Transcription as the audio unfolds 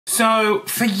So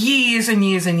for years and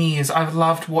years and years, I've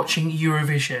loved watching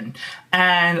Eurovision,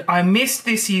 and I missed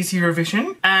this year's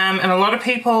Eurovision. And a lot of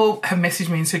people have messaged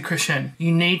me and said, Christian,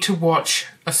 you need to watch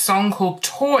a song called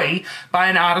Toy by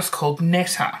an artist called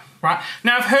Netta. Right?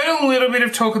 Now, I've heard a little bit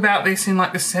of talk about this in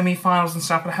like the semi-finals and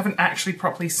stuff, but I haven't actually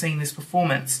properly seen this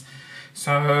performance.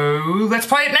 So let's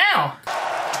play it now.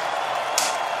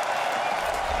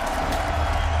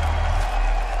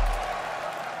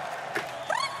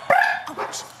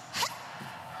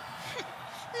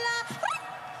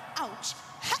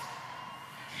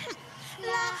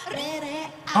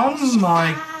 Oh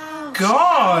my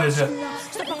God.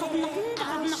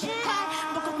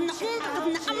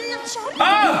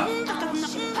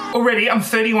 Already, I'm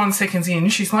 31 seconds in.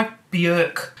 She's like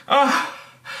Björk.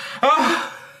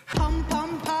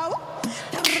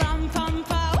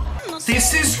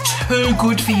 This is too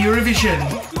good for Eurovision.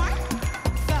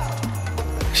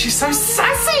 She's so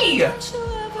sassy.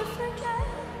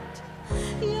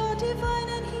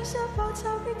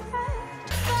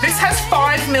 This has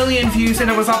 5 million views and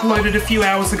it was uploaded a few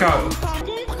hours ago.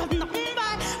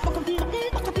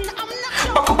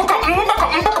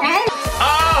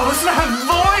 Oh, listen to her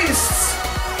voice!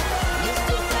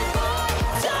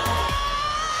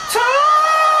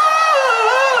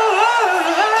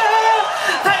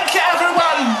 Thank you,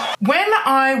 everyone! When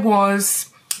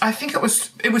I think it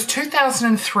was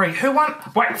 2003. Who won?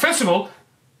 Wait, first of all,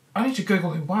 I need to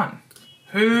Google who won.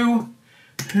 Who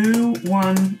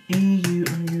won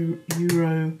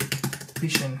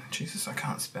Eurovision? Jesus, I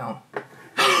can't spell.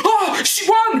 Oh, she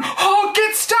won! Oh,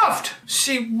 get stuffed!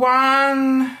 She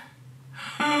won.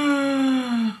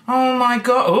 Oh my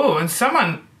God. Oh, and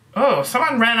someone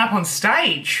ran up on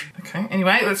stage. Okay,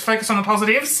 anyway, let's focus on the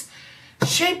positives.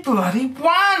 She bloody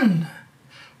won.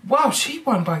 Wow, she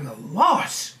won by a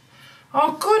lot.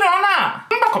 Oh, good on her.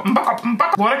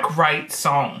 What a great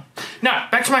song. Now,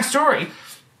 back to my story.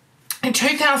 In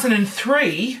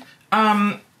 2003,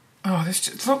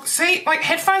 look, see, like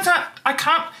headphones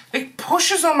it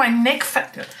pushes on my neck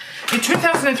factor. In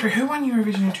 2003, who won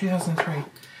Eurovision in 2003?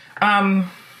 I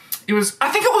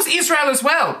think it was Israel as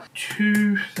well.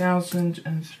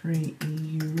 2003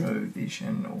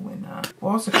 Eurovision winner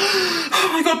was it? Oh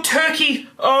my God, Turkey.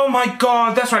 Oh my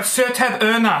God, that's right, Sertab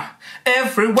Erener.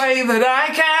 Every way that I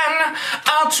can,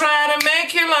 I'll try to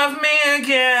make you love me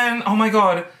again. Oh my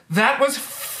God, that was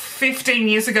 15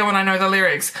 years ago when I know the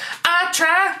lyrics. I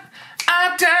try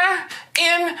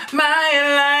in my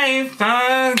life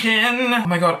again. Oh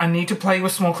my God, I need to play you a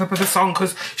small clip of the song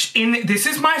because this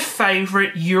is my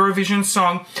favorite Eurovision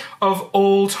song of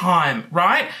all time,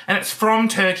 right? And it's from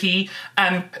Turkey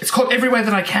and it's called Every Way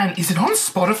That I Can. Is it on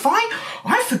Spotify?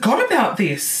 I forgot about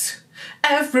this.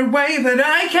 Every way that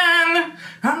I can,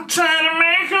 I'm trying to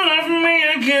make you love me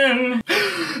again.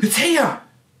 It's here.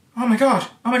 Oh my God,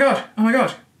 oh my God, oh my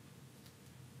God.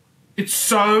 It's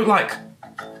so like...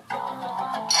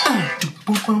 Oh.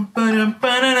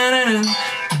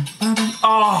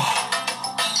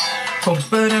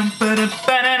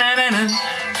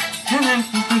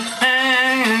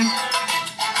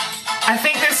 I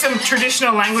think there's some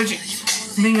traditional language.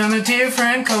 Being on a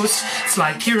different coast, it's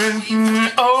like you're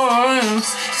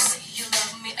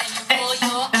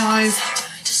eyes.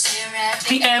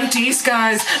 The empty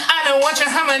skies. I don't want you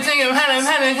humming,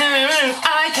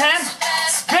 I can't.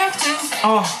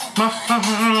 Oh,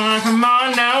 come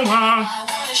on now.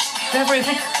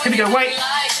 Everything. Here we go. Wait.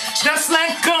 Just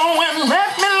let go and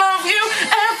let me love you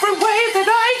every way that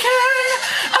I can.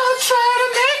 I'll try to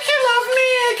make you love me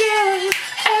again.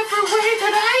 Every way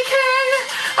that I can.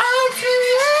 I'll give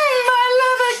you my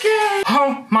love again.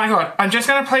 Oh my God. I'm just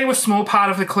going to play you a small part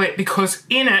of the clip because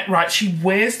in it, right, she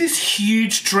wears this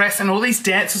huge dress and all these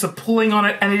dancers are pulling on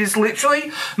it and it is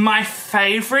literally my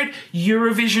favorite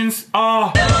Eurovision.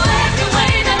 Oh.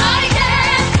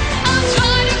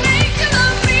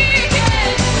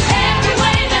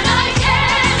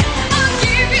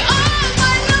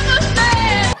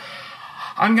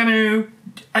 I'm gonna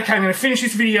finish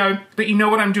this video, but you know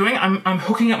what I'm doing? I'm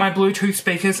hooking up my Bluetooth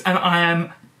speakers and I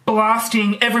am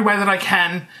blasting every way that I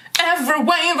can. Every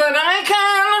way that I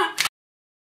can!